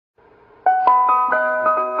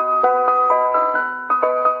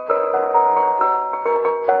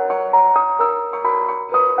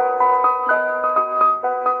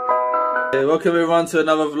Welcome everyone to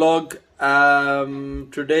another vlog.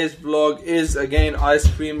 Today's vlog is again ice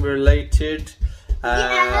cream related. We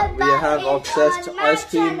have obsessed ice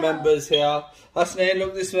cream members here. Hasnain,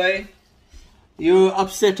 look this way. You're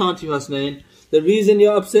upset, aren't you, Hasnain? The reason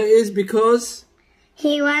you're upset is because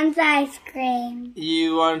he wants ice cream.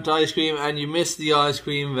 You want ice cream and you miss the ice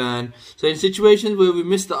cream van. So in situations where we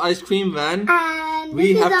miss the ice cream van,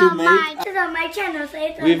 we have to make. This is on my channel, so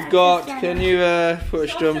it's on We've got. Can you put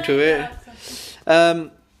a strum to it?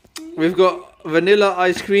 We've got vanilla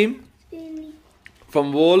ice cream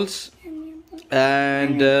from Walls,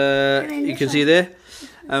 and you can see there.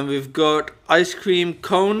 And we've got ice cream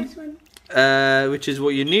cone, which is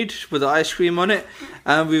what you need with the ice cream on it.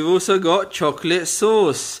 And we've also got chocolate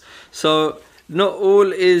sauce. So not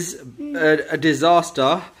all is a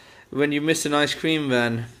disaster when you miss an ice cream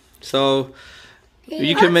van. So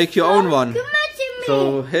you can make your own one.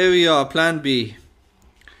 So here we are, plan B.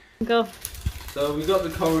 Go. So we got the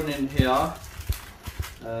cone in here,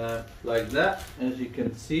 like that, as you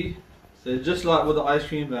can see. So just like what the ice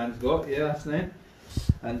cream van's got, yeah, that's it.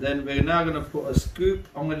 And then we're now going to put a scoop.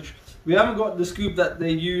 We haven't got the scoop that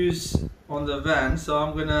they use on the van, so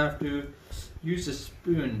I'm going to have to use a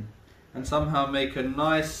spoon and somehow make a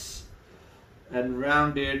nice and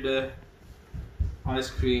rounded ice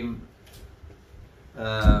cream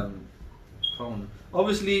cone.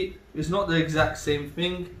 Obviously, it's not the exact same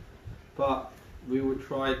thing, but we will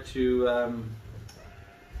try to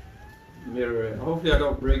mirror it. Hopefully, I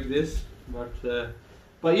don't break this,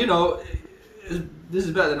 but you know, this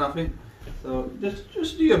is better than nothing. So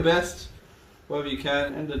just do your best, whatever you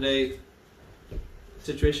can. End of the day,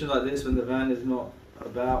 situation like this when the van is not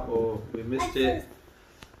about or we missed it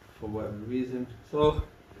for whatever reason. So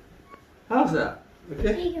how's that?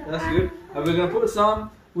 Okay, that's good. And we're gonna put some.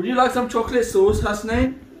 Would you like some chocolate sauce,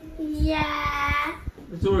 Hasnain? Yeah.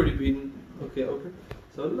 It's already been okay.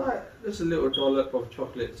 So like just a little dollop of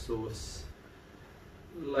chocolate sauce,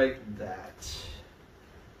 like that.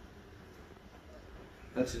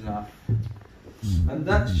 That's enough. And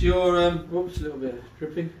that's your whoops, a little bit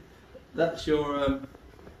dripping. That's your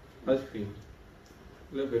ice cream.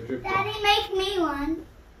 A little bit dripping. Daddy, make me one.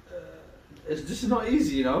 It's just not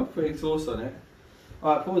easy, you know, putting sauce on it.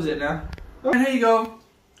 Alright, pause it now. Oh, here you go.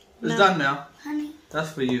 It's done now. Honey.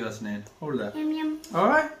 That's for you, Hasnain. Hold that. Yum yum.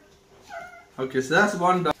 Alright? Okay, so that's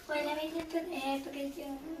one done. Wait, let me just put it here because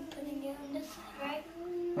you're putting it on this side, right?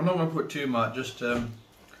 I'm not going to put too much, just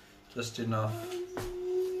enough.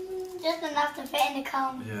 Just enough to fit in the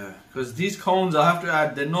cone. Yeah, because these cones, I have to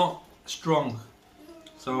add, they're not strong.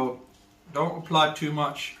 So don't apply too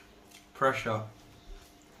much pressure,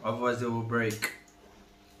 otherwise they will break.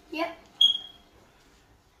 Yep.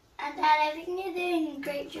 And Dad, I think you're doing a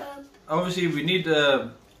great job. Obviously we need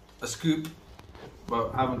a scoop,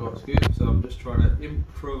 but I haven't got a scoop, so I'm just trying to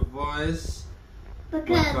improvise.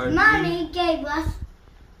 Because Mommy gave us.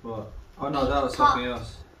 What? Oh no, that was something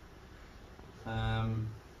else. I'm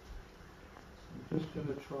just going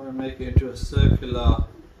to try and make it into a circular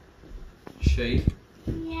shape.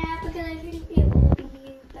 Yeah, because I think it will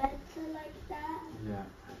be better like that. Yeah.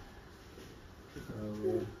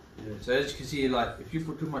 So as you can see, like if you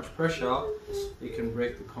put too much pressure, it can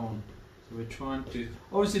break the cone. So we're trying to.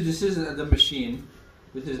 Obviously, this isn't at the machine.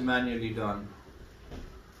 This is manually done.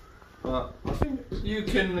 But I think you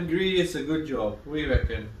can agree it's a good job. What do you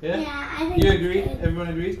reckon? Yeah. Yeah, I think. You agree? Everyone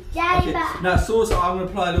agrees? Yeah. Okay. Now sauce, I'm gonna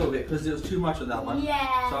apply a little bit because there was too much on that one.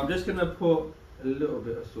 Yeah. So I'm just gonna put a little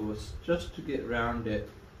bit of sauce just to get round it.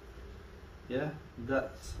 Yeah,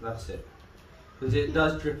 that's it. Because it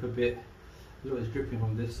does drip a bit. Look, it's dripping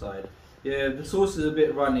on this side. Yeah, the sauce is a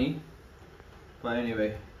bit runny. But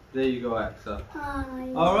anyway, there you go, Axa.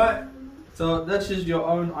 Oh, Alright, so that's just your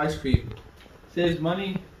own ice cream. Saves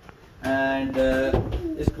money and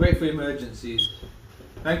it's great for emergencies.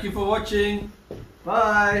 Thank you for watching.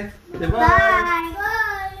 Bye. Say bye. Bye.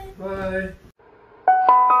 Bye. Bye.